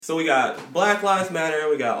So we got Black Lives Matter,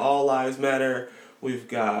 we got All Lives Matter, we've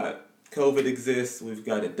got COVID exists, we've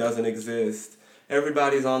got it doesn't exist.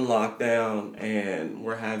 Everybody's on lockdown, and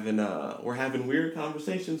we're having weird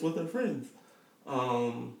conversations with our friends.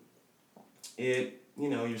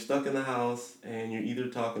 You're stuck in the house, and you're either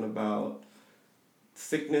talking about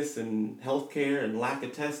sickness and healthcare and lack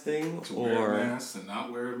of testing, to wear a mask and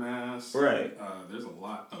not wear a mask. Right. There's a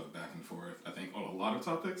lot of back and forth, I think, on a lot of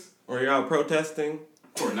topics. Or you're out protesting.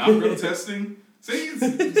 Or not protesting. See,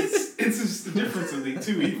 it's just the difference of the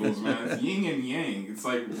two evils, man. It's yin and yang. It's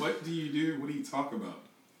like, what do you do? What do you talk about?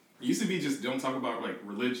 It used to be just don't talk about, like,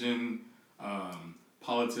 religion,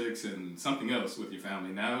 politics, and something else with your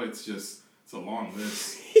family. Now it's a long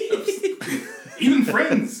list of even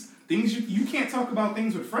friends. Things you can't talk about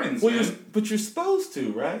things with friends, man. But you're supposed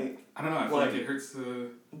to, right? I don't know. I feel like it hurts the...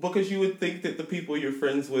 Because you would think that the people you're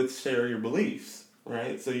friends with share your beliefs,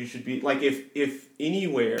 right? So you should be... Like, if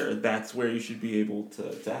anywhere, that's where you should be able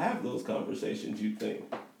to have those conversations, you'd think.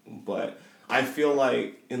 But I feel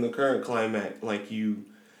like in the current climate, like,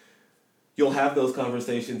 you'll have those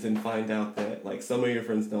conversations and find out that, like, some of your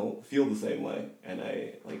friends don't feel the same way. And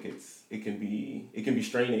it can be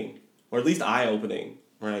straining, or at least eye-opening,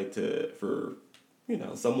 right, for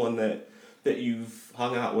someone that you've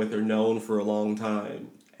hung out with or known for a long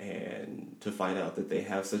time, and to find out that they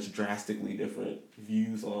have such drastically different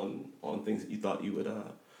views on things that you thought you would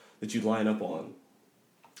that you'd line up on.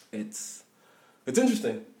 It's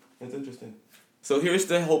interesting. It's interesting. So here's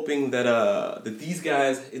to hoping that these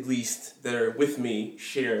guys, at least that are with me,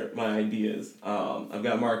 share my ideas. I've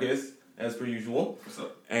got Marcus, as per usual. What's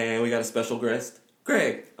up? And we got a special guest,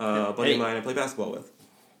 Greg, buddy of mine I play basketball with.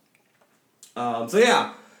 So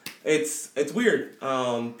yeah, it's weird.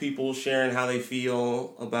 People sharing how they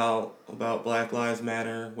feel about Black Lives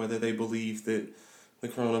Matter, whether they believe that the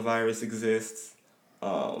coronavirus exists.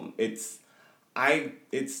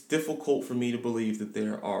 It's difficult for me to believe that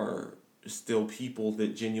there are still people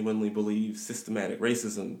that genuinely believe systematic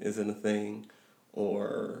racism isn't a thing,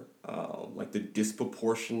 or like the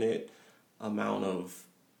disproportionate amount of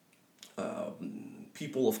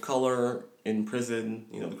people of color in prison,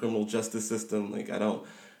 the criminal justice system.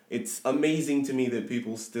 It's amazing to me that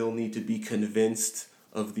people still need to be convinced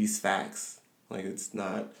of these facts. Like, it's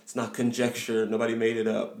not conjecture. Nobody made it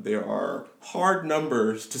up. There are hard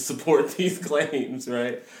numbers to support these claims,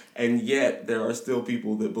 right? And yet there are still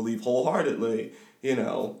people that believe wholeheartedly,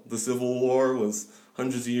 the Civil War was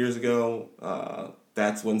hundreds of years ago.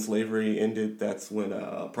 That's when slavery ended. That's when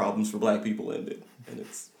problems for black people ended. And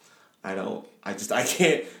I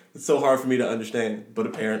can't, it's so hard for me to understand. But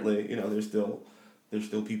apparently, there's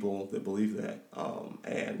still people that believe that.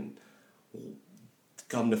 And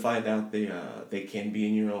come to find out they can be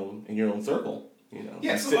in your own circle,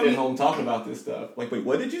 Yeah, sitting at home talking about this stuff. Like, wait,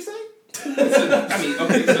 what did you say?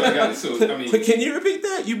 Okay, so I got it. But can you repeat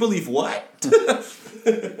that? You believe what?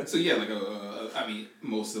 So yeah,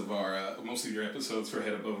 most of your episodes for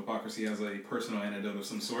Head Above Hypocrisy has a personal anecdote of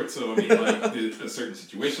some sort. So did a certain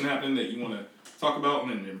situation happen that you want to talk about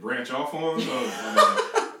and branch off on?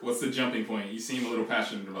 What's the jumping point? You seem a little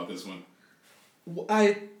passionate about this one.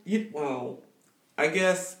 I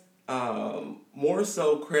guess more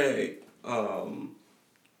so Craig.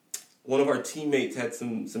 One of our teammates had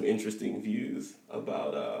some interesting views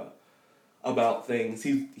about things.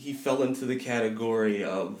 He fell into the category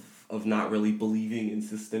of not really believing in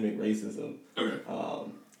systemic racism. Okay.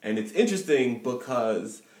 And it's interesting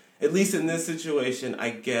because, at least in this situation, I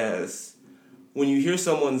guess when you hear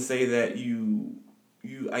someone say that, you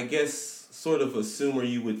I guess sort of assume, or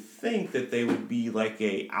you would think that they would be like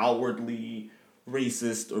a outwardly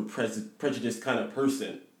racist or prejudiced kind of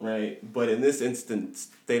person, right? But in this instance,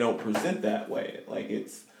 they don't present that way. Like,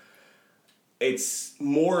 it's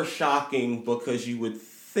more shocking because you would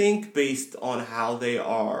think, based on how they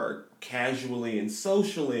are casually and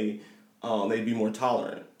socially, they'd be more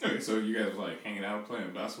tolerant. Okay, so you guys were like hanging out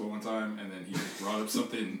playing basketball one time, and then he just brought up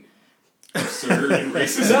something absurd and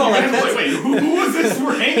racist. No, wait, who was this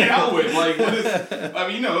we're hanging out with? Like, what is?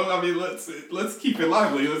 Let's keep it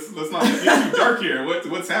lively. Let's not get too dark here.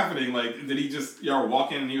 What's happening? Like, did he just y'all were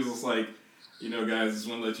walking and he was just like, guys, just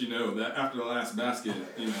want to let you know that after the last basket,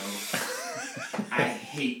 I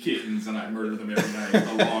hate kittens and I murder them every night,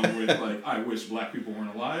 along with, like, I wish black people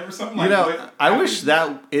weren't alive or something. I wish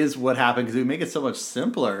that is what happened, because it would make it so much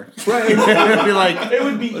simpler. Right. It would be like, it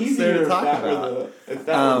would be easier to talk about if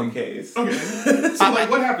that were the case. Okay. So,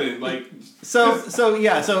 what happened? Like, So there's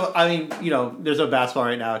no basketball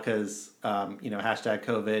right now because hashtag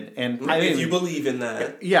COVID, and if you believe in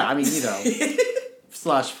that, yeah,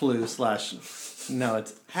 /flu/ No,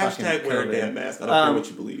 it's Hashtag fucking wear a COVID. damn mask. I don't care what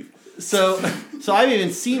you believe. So I haven't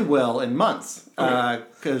even seen Will in months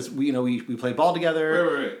because we play ball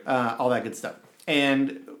together, Right. all that good stuff.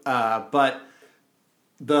 And but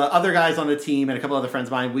the other guys on the team and a couple other friends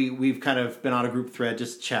of mine, we've kind of been on a group thread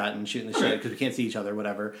just chatting, shooting the shit because we can't see each other,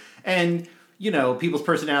 whatever. And people's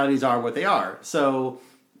personalities are what they are. So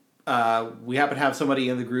we happen to have somebody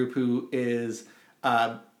in the group who is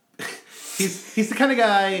he's the kind of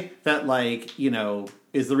guy that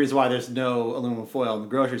is the reason why there's no aluminum foil in the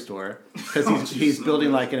grocery store because he's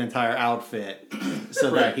building like an entire outfit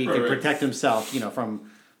so that he can protect himself, from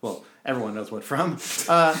everyone knows what from.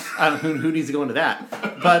 Who needs to go into that?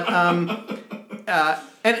 But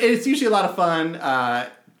and it's usually a lot of fun.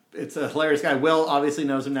 It's a hilarious guy. Will obviously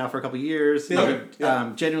knows him now for a couple of years.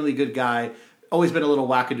 Genuinely good guy. Always been a little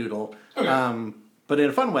wackadoodle. Okay. But in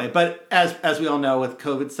a fun way. But as we all know, with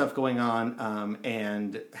COVID stuff going on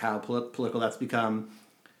and how political that's become,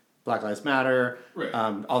 Black Lives Matter. Right.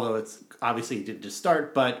 Although it's obviously it didn't just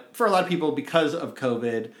start, but for a lot of people, because of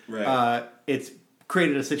COVID, it's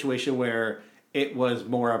created a situation where it was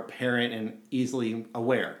more apparent and easily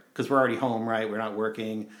aware because we're already home, right? We're not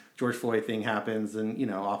working. George Floyd thing happens, and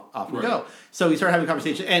off we go. So we started having a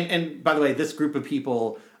conversation. And by the way, this group of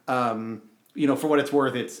people. For what it's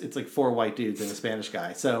worth, it's like 4 white dudes and a Spanish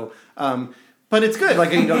guy. So, but it's good.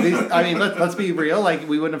 Let's be real. Like,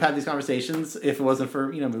 we wouldn't have had these conversations if it wasn't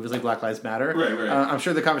for movies like Black Lives Matter. Right. I'm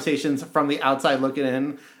sure the conversations from the outside looking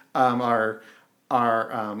in are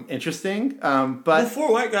interesting. But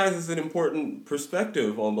 4 white guys is an important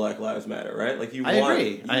perspective on Black Lives Matter, right? Like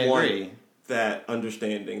I agree. That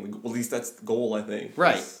understanding, at least that's the goal, I think.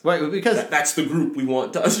 Right, because that's the group we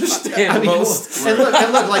want to understand most. And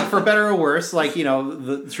look, like for better or worse,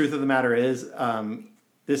 the truth of the matter is,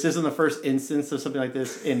 this isn't the first instance of something like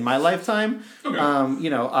this in my lifetime. Okay.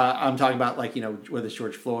 I'm talking about whether it's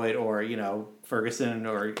George Floyd or Ferguson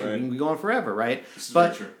or we go on forever, right?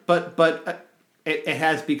 But it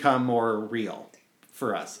has become more real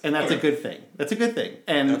for us, and that's a good thing. That's a good thing,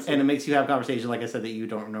 and it makes you have conversations, like I said, that you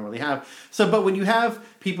don't normally have. So, but when you have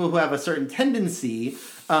people who have a certain tendency,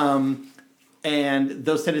 and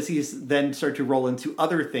those tendencies then start to roll into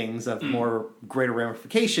other things of more greater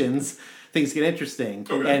ramifications, things get interesting,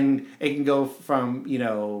 and it can go from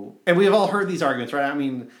and we've all heard these arguments, right? I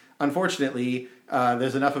mean, unfortunately,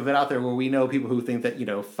 there's enough of it out there where we know people who think that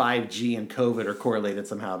 5G and COVID are correlated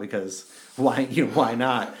somehow because why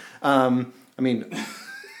not?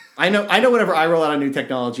 I know whenever I roll out a new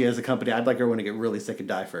technology as a company, I'd like everyone to get really sick and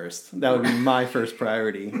die first. That would be my first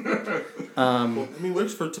priority.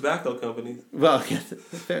 Works for tobacco companies. Well, yeah,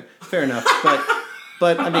 fair enough.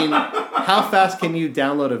 But how fast can you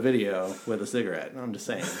download a video with a cigarette? I'm just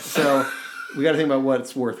saying. So we got to think about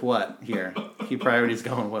what's worth what here. Keep priorities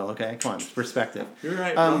going, Will. Okay, come on, it's perspective. You're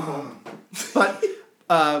right. But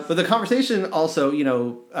the conversation also,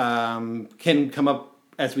 can come up.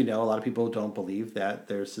 As we know, a lot of people don't believe that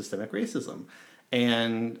there's systemic racism.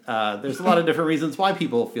 And there's a lot of different reasons why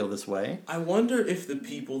people feel this way. I wonder if the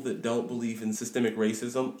people that don't believe in systemic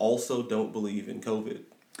racism also don't believe in COVID.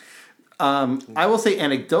 I will say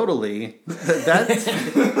anecdotally,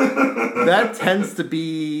 that tends to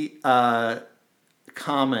be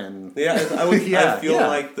common. Yeah, I feel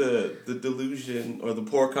like the delusion or the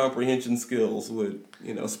poor comprehension skills would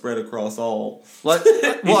spread across all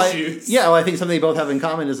issues. I think something they both have in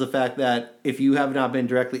common is the fact that if you have not been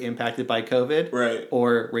directly impacted by COVID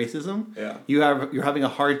or racism, you're having a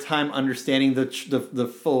hard time understanding the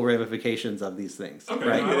full ramifications of these things. Okay,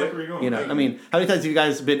 right? I like where you're going. How many times have you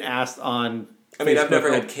guys been asked on? Facebook, I've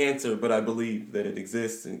never had cancer, but I believe that it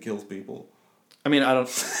exists and kills people. I've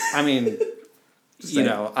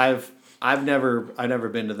never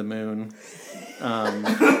been to the moon.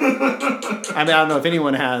 I don't know if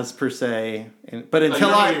anyone has per se, but until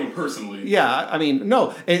personally,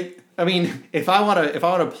 no. If I want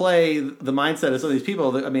to play the mindset of some of these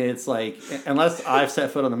people, it's like unless I've set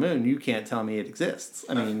foot on the moon, you can't tell me it exists.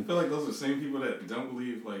 I feel like those are the same people that don't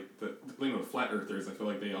believe the flat earthers. I feel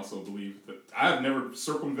like they also believe that I've never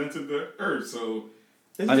circumvented the Earth, so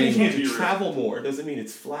doesn't mean you can't travel more. Doesn't mean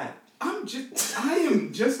it's flat. I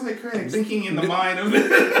am just like Craig, thinking in the mind of it.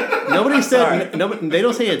 Nobody said. They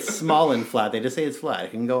don't say it's small and flat. They just say it's flat.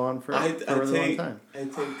 It can go on for a really long time. I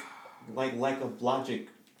take lack of logic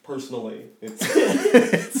personally.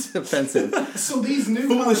 It's offensive. So these new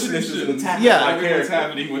conversations, what's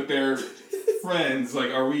happening with their friends?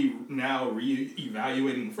 Are we now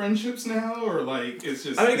re-evaluating friendships now, or it's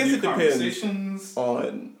just? I guess it depends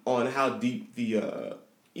on how deep the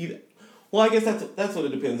Well, I guess that's what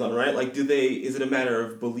it depends on, right? Is it a matter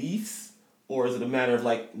of beliefs or is it a matter of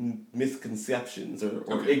like misconceptions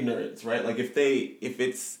or ignorance, right? Like if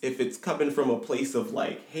it's coming from a place of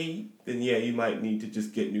like hate, then yeah, you might need to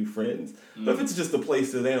just get new friends. But if it's just a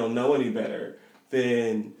place that they don't know any better,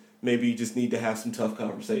 then maybe you just need to have some tough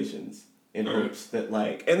conversations in hopes that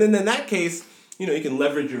like, and then in that case, you know, you can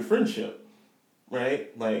leverage your friendship.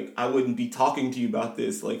 Right? Like, I wouldn't be talking to you about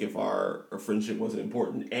this, like, if our friendship wasn't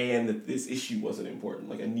important and that this issue wasn't important.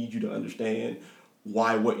 Like, I need you to understand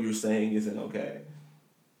why what you're saying isn't okay.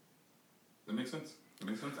 That makes sense. I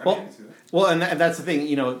can see that. Well, and that's the thing,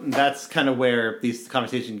 you know, that's kind of where these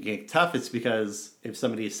conversations get tough. It's because if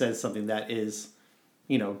somebody says something that is,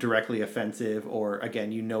 you know, directly offensive or,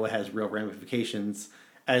 again, you know it has real ramifications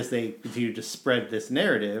as they continue to spread this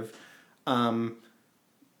narrative,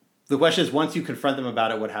 the question is, once you confront them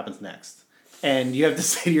about it, what happens next? And you have to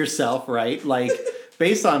say to yourself, right, like,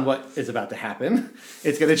 based on what is about to happen,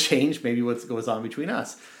 it's going to change maybe what goes on between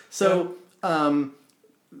us. So,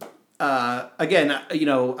 again, you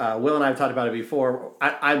know, Will and I have talked about it before.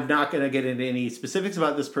 I'm not going to get into any specifics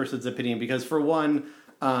about this person's opinion because, for one,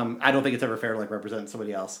 I don't think it's ever fair to like represent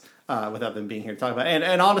somebody else without them being here to talk about it.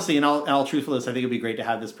 And honestly, in all truthfulness, I think it'd be great to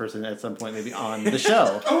have this person at some point maybe on the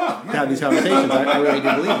show to have these conversations. I really do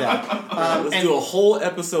believe that. Let's do a whole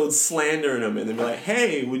episode slandering them and then be like,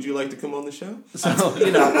 hey, would you like to come on the show? So,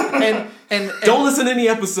 you know, and don't listen to any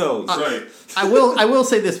episodes. Right. I will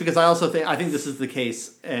say this because I think this is the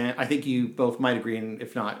case, and I think you both might agree, and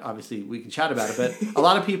if not, obviously we can chat about it, but a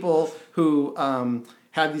lot of people who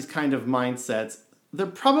have these kind of mindsets, they're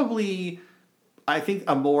probably, I think,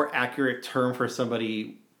 a more accurate term for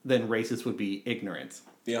somebody than racist would be ignorant.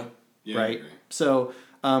 Yeah. Right? So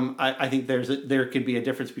I think there could be a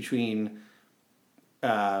difference between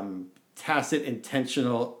tacit,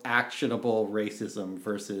 intentional, actionable racism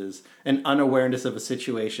versus an unawareness of a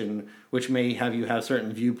situation which may have you have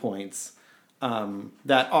certain viewpoints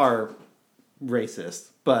that are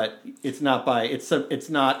racist, but it's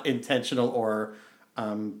not intentional or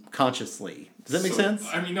consciously. Does that make sense?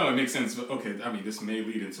 I mean, no, it makes sense. But okay, I mean, this may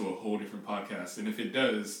lead into a whole different podcast, and if it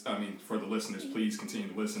does, I mean, for the listeners, please continue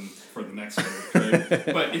to listen for the next one. Right?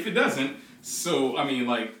 But if it doesn't, so I mean,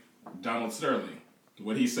 like Donald Sterling,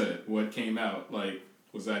 what he said, what came out, like,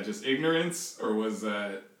 was that just ignorance or was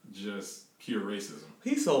that just pure racism?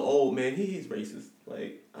 He's so old, man. He's racist.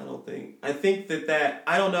 Like, I think that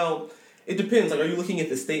I don't know. It depends. Like, are you looking at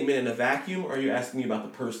the statement in a vacuum or are you asking me about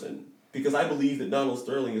the person? Because I believe that Donald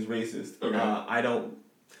Sterling is racist. Okay. I don't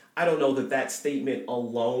know that statement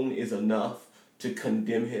alone is enough to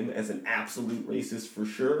condemn him as an absolute racist for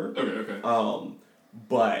sure. Okay.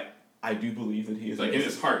 But I do believe that he is like racist. In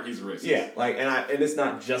his heart, he's a racist. Yeah, like, and it's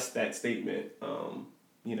not just that statement.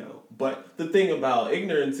 You know, but the thing about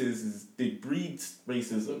ignorance is it breeds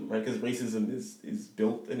racism, right? Because racism is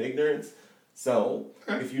built in ignorance. So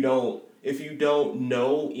if you don't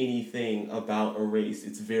know anything about a race,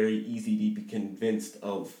 it's very easy to be convinced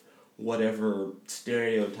of whatever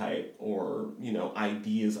stereotype or, you know,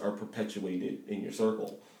 ideas are perpetuated in your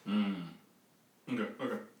circle. Okay.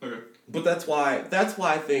 But that's why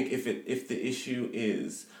I think if the issue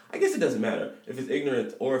is, I guess it doesn't matter if it's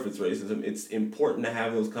ignorance or if it's racism. It's important to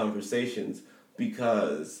have those conversations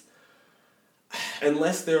because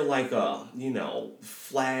unless they're like a, you know,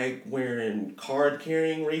 flag wearing, card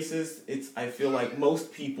carrying racist, I feel like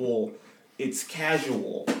most people, it's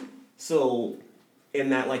casual. So in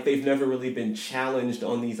that, like, they've never really been challenged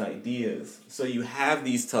on these ideas. So you have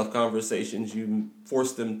these tough conversations, you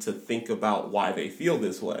force them to think about why they feel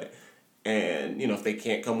this way. And, you know, if they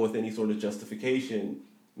can't come with any sort of justification,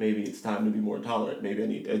 maybe it's time to be more tolerant. Maybe I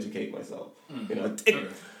need to educate myself. You know,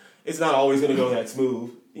 it's not always going to go that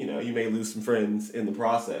smooth. You know, you may lose some friends in the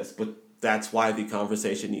process, but that's why the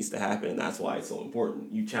conversation needs to happen. That's why it's so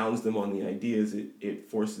important. You challenge them on the ideas. It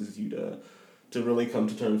forces you to really come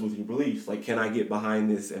to terms with your beliefs. Like, can I get behind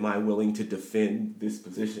this? Am I willing to defend this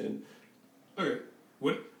position? Okay.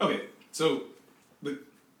 So,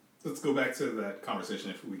 let's go back to that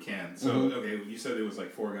conversation if we can. So, okay, you said it was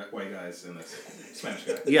like 4 white guys and this Spanish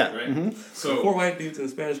guy. Yeah. Right? Mm-hmm. So 4 white dudes and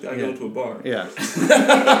a Spanish guy go to a bar. Yeah.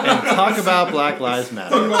 And talk about Black Lives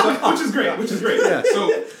Matter. which is great. Yeah.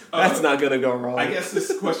 So That's not going to go wrong. I guess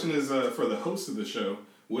this question is for the host of the show.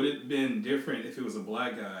 Would it have been different if it was a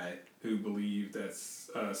black guy who believed that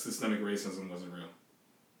systemic racism wasn't real?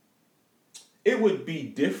 It would be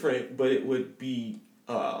different, but it would be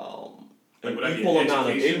Like, would an I equal get an amount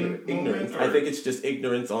of education ignorance. moment, I think it's just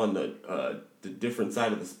ignorance on the different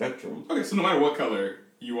side of the spectrum. Okay, so no matter what color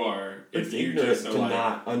you are, It's if you ignorant just to are like,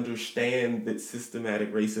 not understand that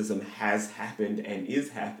systematic racism has happened and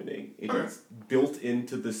is happening. It is built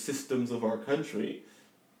into the systems of our country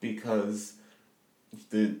because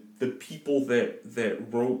the people that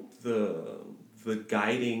wrote the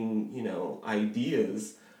guiding,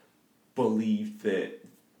 ideas believed that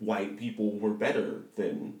white people were better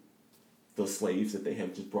than the slaves that they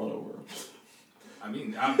have just brought over. I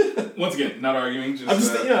mean, once again, not arguing. Just, I'm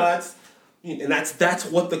just that's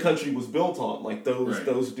what the country was built on. Like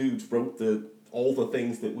those dudes wrote all the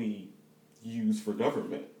things that we use for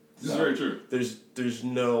government. This is very true. There's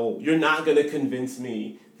no, you're not gonna convince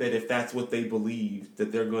me that if that's what they believe,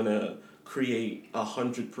 that they're gonna create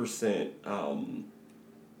 100%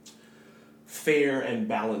 fair and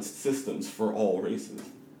balanced systems for all races.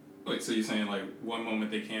 Wait, so you're saying like one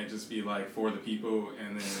moment they can't just be like for the people,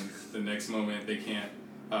 and then the next moment they can't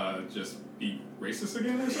just be racist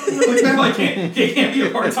again or something like that? Like can't be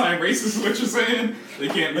a part-time racist is what you're saying? They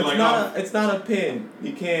can't be it's not a pin.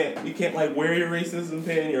 You can't like wear your racism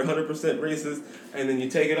pin, you're 100% racist, and then you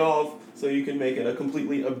take it off so you can make it a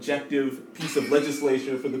completely objective piece of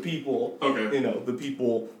legislation for the people. Okay. The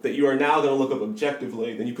people that you are now going to look up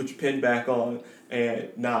objectively. Then you put your pin back on and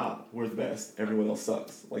we're the best. Everyone else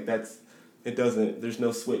sucks. Like there's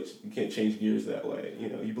no switch. You can't change gears that way.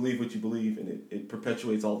 You believe what you believe, and it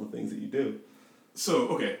perpetuates all the things that you do. So,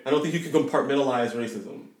 okay. I don't think you can compartmentalize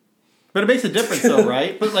racism. But it makes a difference, though,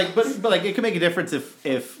 right? But it can make a difference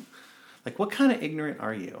if what kind of ignorant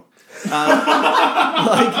are you? Because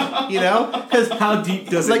how deep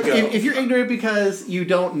does it go? If you're ignorant because you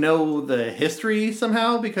don't know the history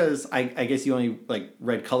somehow, because I guess you only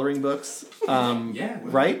read coloring books,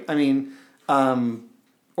 right? I mean,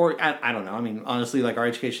 or I don't know. I mean, honestly, our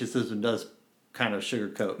education system does kind of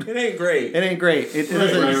sugarcoat. It ain't great. It ain't great. It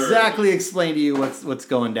doesn't exactly explain to you what's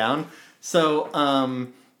going down. So,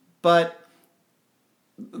 but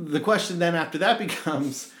the question then after that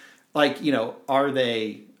becomes, are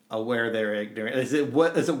they aware they're ignorant? Is it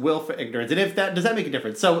willful ignorance? And if that does that make a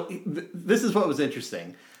difference? So this is what was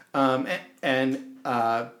interesting,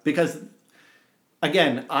 because.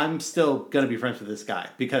 Again, I'm still going to be friends with this guy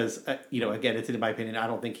because, again, it's in my opinion, I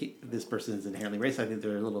don't think this person is inherently racist. I think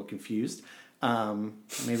they're a little confused.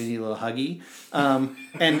 Maybe need a little huggy.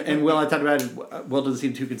 And Will, I talked about it. Will doesn't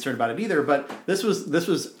seem too concerned about it either. But this was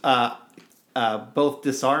both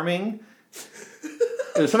disarming.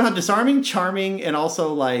 It was somehow disarming, charming, and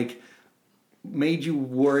also made you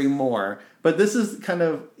worry more. But this is kind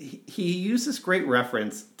of he used this great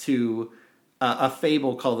reference to a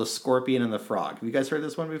fable called The Scorpion and the Frog. Have you guys heard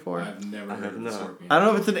this one before? I've never heard of The Scorpion. I don't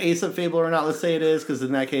know if it's an Aesop fable or not. Let's say it is, because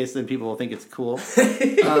in that case, then people will think it's cool. But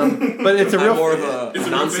it's a real... more of a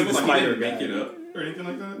nonsense spider. He didn't make it up or anything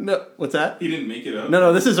like that? No, what's that? He didn't make it up?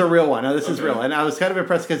 No, this is a real one. No, this is real. And I was kind of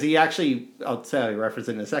impressed because he actually... I'll tell you, reference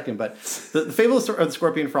it in a second. But the fable of the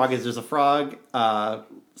Scorpion and Frog is there's a frog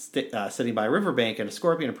sitting by a riverbank, and a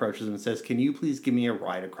scorpion approaches him and says, "Can you please give me a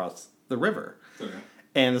ride across the river?" Okay.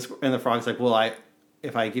 And the frog's like, "Well,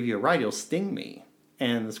 if I give you a ride, you'll sting me."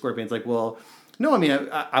 And the scorpion's like, "Well, no, I mean,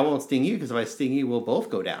 I won't sting you, because if I sting you, we'll both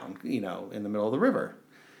go down, in the middle of the river."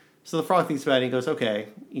 So the frog thinks about it and he goes, "Okay,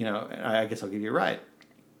 I guess I'll give you a ride."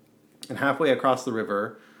 And halfway across the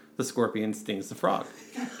river, the scorpion stings the frog.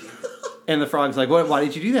 And the frog's like, "Why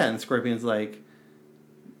did you do that?" And the scorpion's like,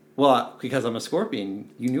 "Well, because I'm a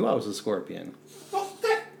scorpion. You knew I was a scorpion."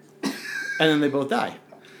 And then they both die.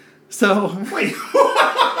 So... Wait.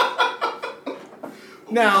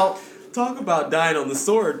 Now... Talk about dying on the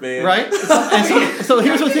sword, man. Right? And so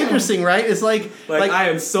here's what's interesting, right? It's like I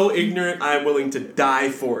am so ignorant, I am willing to die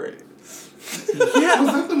for it. Yeah.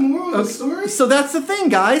 Was that the moral of the story? So that's the thing,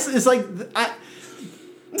 guys. It's like...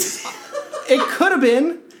 it could have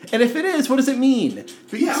been, and if it is, what does it mean?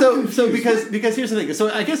 Yeah, so because here's the thing. So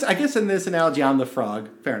I guess in this analogy, I'm the frog.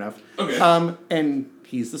 Fair enough. Okay. And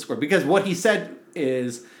he's the scorpion. Because what he said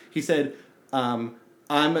is, I'm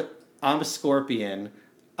a scorpion,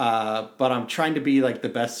 but I'm trying to be the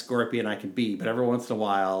best scorpion I can be. But every once in a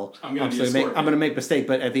while, I'm going to make a mistake.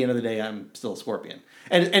 But at the end of the day, I'm still a scorpion.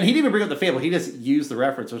 And he didn't even bring up the fable. He just used the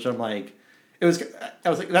reference, which I'm like, I was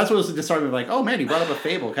like, that's what was disarming. Like, oh man, he brought up a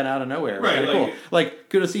fable kind of out of nowhere. It was kind of cool.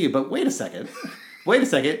 Good to see you. But wait a second.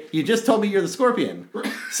 You just told me you're the scorpion.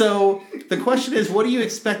 So the question is, what are you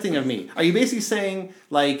expecting of me? Are you basically saying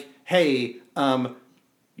hey,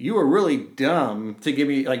 you were really dumb to give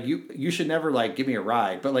me, you should never, give me a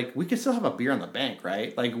ride. But, we could still have a beer on the bank,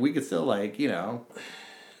 right? We could still,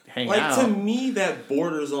 hang out. To me, that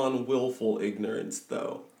borders on willful ignorance,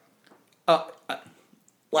 though. I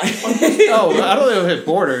don't know if it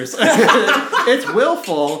borders. It's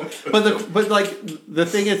willful, but the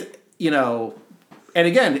thing is, and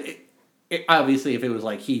again, obviously, if it was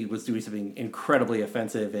he was doing something incredibly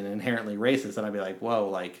offensive and inherently racist, then I'd be like, whoa,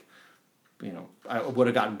 I would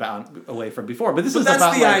have gotten bound away from before. But this is that's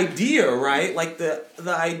about the idea, right? Like the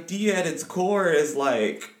idea at its core is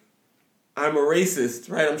like, I'm a racist,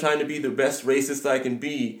 right? I'm trying to be the best racist I can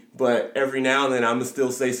be, but every now and then I'm gonna still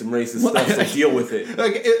say some racist stuff, so deal with it.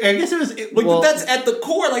 Like, I guess it was... but that's at the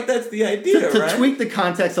core, like, that's the idea, to right? tweak the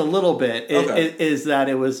context a little bit, is that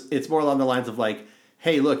it's more along the lines of like,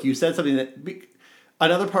 hey, look, you said something that...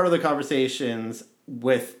 Another part of the conversations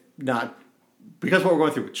with not... Because what we're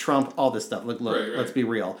going through with Trump, all this stuff, look, right. Let's be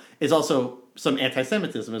real, is also some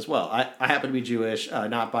anti-Semitism as well. I happen to be Jewish,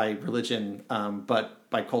 not by religion, but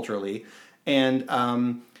by culturally. And,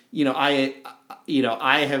 I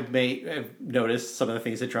have noticed some of the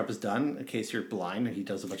things that Trump has done. In case you're blind, he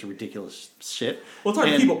does a bunch of ridiculous shit. Well, it's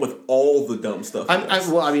hard to keep up with all the dumb stuff.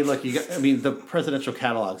 Look, the presidential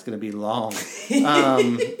catalog is going to be long.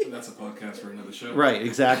 That's a podcast for another show. Right,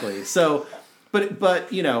 exactly. So, but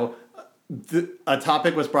a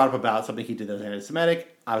topic was brought up about something he did that was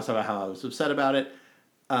anti-Semitic. I was talking about how I was upset about it.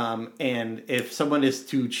 And if someone is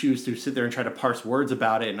to choose to sit there and try to parse words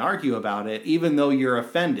about it and argue about it, even though you're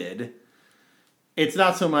offended, it's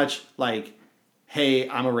not so much like, hey,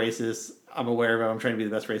 I'm a racist, I'm aware of it, I'm trying to be the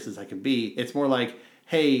best racist I can be. It's more like,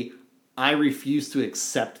 hey, I refuse to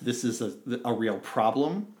accept this is a real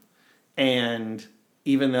problem. And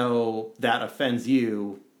even though that offends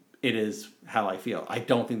you, it is how I feel. I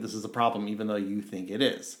don't think this is a problem, even though you think it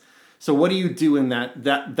is. So what do you do in that?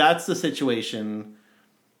 That's the situation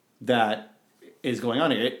that is going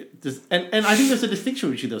on here. And I think there's a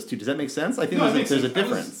distinction between those two. Does that make sense? I think there's a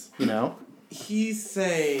difference, He's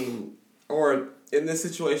saying, or in this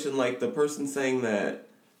situation, like the person saying that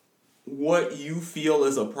what you feel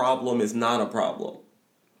is a problem is not a problem.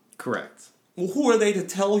 Correct. Well, who are they to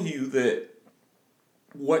tell you that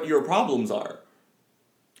what your problems are?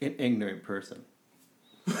 An ignorant person.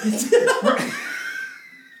 Because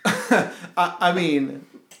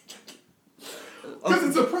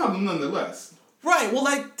it's a problem nonetheless. Right, well,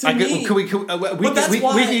 like, to me... We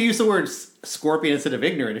can use the word scorpion instead of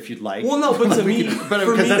ignorant if you'd like. Well, no, but to me...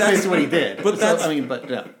 Because that's basically what he did.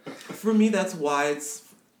 For me, that's why it's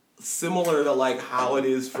similar to, like, how it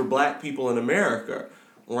is for black people in America,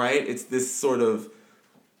 right? It's this sort of...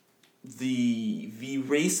 The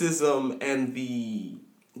racism and the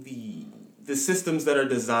systems that are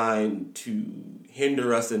designed to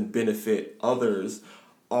hinder us and benefit others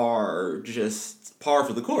are just par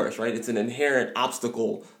for the course, right? It's an inherent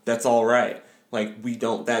obstacle that's all right. Like,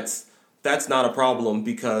 that's not a problem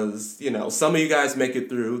because, some of you guys make it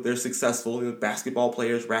through. They're successful. Basketball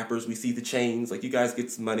players, rappers, we see the chains. Like, you guys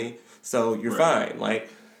get some money, so you're fine. Like,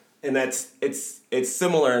 and it's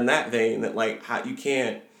similar in that vein that, like, how you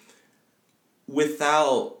can't,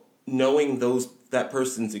 without knowing that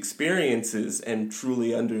person's experiences and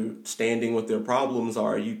truly understanding what their problems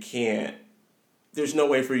are, you can't, there's no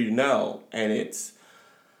way for you to know. And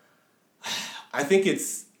I think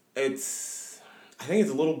it's a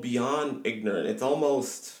little beyond ignorant. It's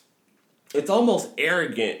almost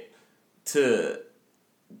arrogant to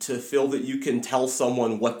feel that you can tell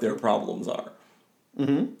someone what their problems are.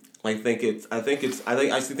 Mm-hmm. I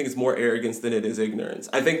actually think it's more arrogance than it is ignorance.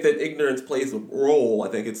 I think that ignorance plays a role. I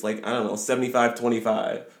think it's like,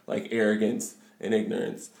 75-25, like arrogance and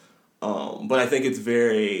ignorance. But I think it's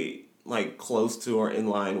very, like, close to or in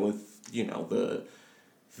line with, the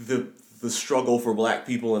struggle for black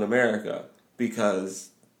people in America, because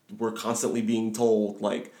we're constantly being told,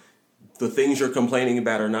 like, the things you're complaining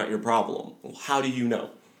about are not your problem. Well, how do you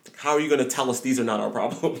know? How are you going to tell us these are not our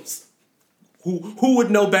problems? Who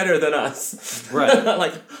would know better than us? Right.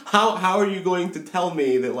 Like, how are you going to tell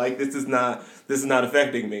me that, like, this is not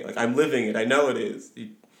affecting me? Like, I'm living it. I know it is.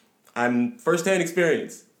 I'm firsthand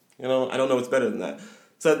experience. I don't know what's better than that.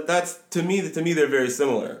 So that's to me they're very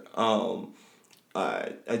similar. But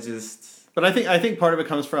I think part of it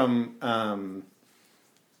comes from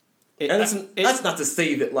that's not to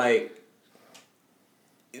say that, like,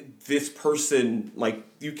 this person, like,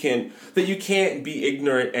 you can't be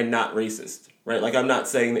ignorant and not racist, right? Like, I'm not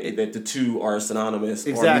saying that the two are synonymous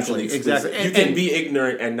or mutually exclusive. Exactly. You can be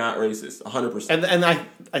ignorant and not racist, 100%. And I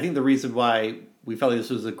think the reason why we felt like this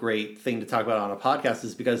was a great thing to talk about on a podcast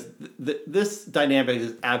is because this dynamic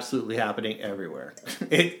is absolutely happening everywhere.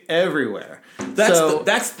 Everywhere. That's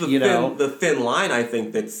the thin line, I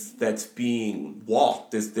think, that's being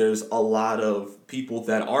walked. There's a lot of people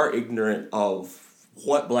that are ignorant of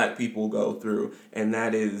what black people go through, and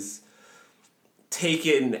that is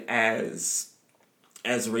taken as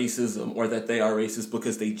racism, or that they are racist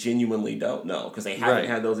because they genuinely don't know, because they haven't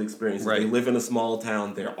had those experiences. Right. They live in a small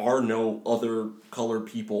town. There are no other colored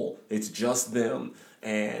people. It's just them.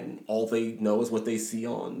 and all they know is what they see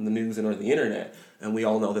on the news and or the internet, and we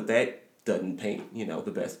all know that doesn't paint,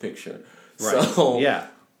 the best picture. Right. So yeah.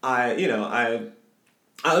 I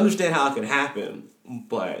understand how it can happen,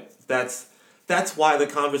 but that's why the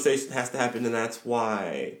conversation has to happen, and that's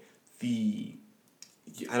why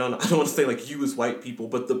I don't want to say like you as white people,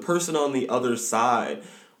 but the person on the other side,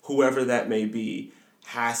 whoever that may be,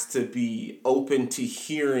 has to be open to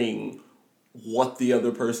hearing what the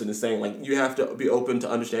other person is saying. Like, you have to be open to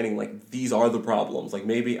understanding, like, these are the problems. Like,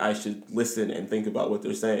 maybe I should listen and think about what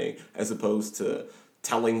they're saying, as opposed to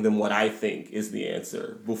telling them what I think is the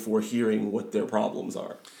answer before hearing what their problems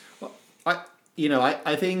are. Well,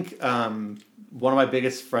 I think one of my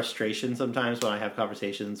biggest frustrations sometimes when I have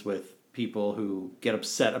conversations with people who get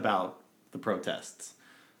upset about the protests,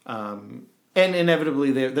 and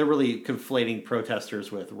inevitably they're really conflating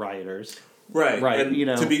protesters with rioters. Right. And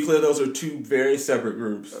to be clear, those are two very separate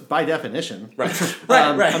groups. By definition. Right.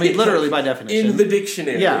 Right. I mean, literally by definition. In the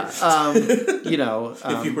dictionary. Yeah.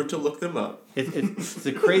 If you were to look them up. It's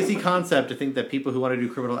a crazy concept to think that people who want to do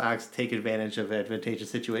criminal acts take advantage of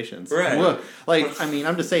advantageous situations. Right. Look,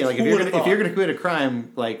 I'm just saying, if you're gonna commit a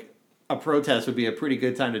crime, like, a protest would be a pretty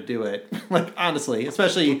good time to do it. Like, honestly,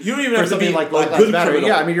 especially you don't even for have something to be like Black Lives Matter.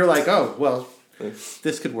 Yeah, I mean, you're like, oh, well,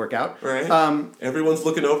 this could work out. Right. Everyone's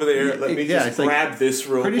looking over there. Let me just grab this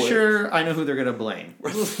real quick. Pretty sure I know who they're going to blame.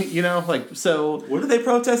 So... What are they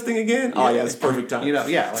protesting again? Oh, yeah, it's perfect time.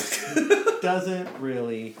 Doesn't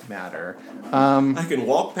really matter. I can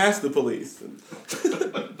walk past the police.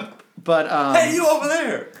 But, hey, you over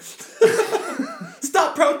there!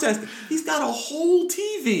 Stop protesting. He's got a whole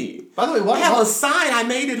TV. By the way, I have a sign I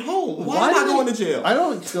made at home. Why am I going to jail? I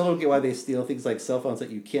still don't get why they steal things like cell phones that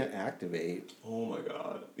you can't activate. Oh my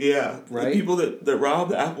god. Yeah. Right? The people that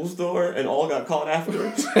robbed the Apple store and all got caught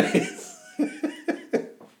afterwards.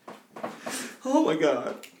 Oh my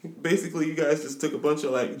god. Basically, you guys just took a bunch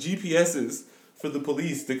of GPSs for the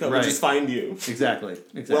police to come and just find you. Exactly.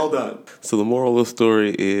 Well done. So the moral of the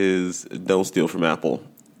story is, don't steal from Apple.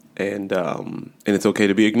 And it's okay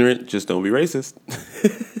to be ignorant, just don't be racist.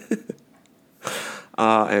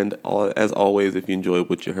 As always, if you enjoyed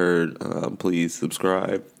what you heard, please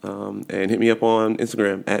subscribe and hit me up on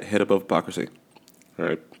Instagram at headabovehypocrisy. All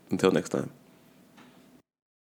right, until next time.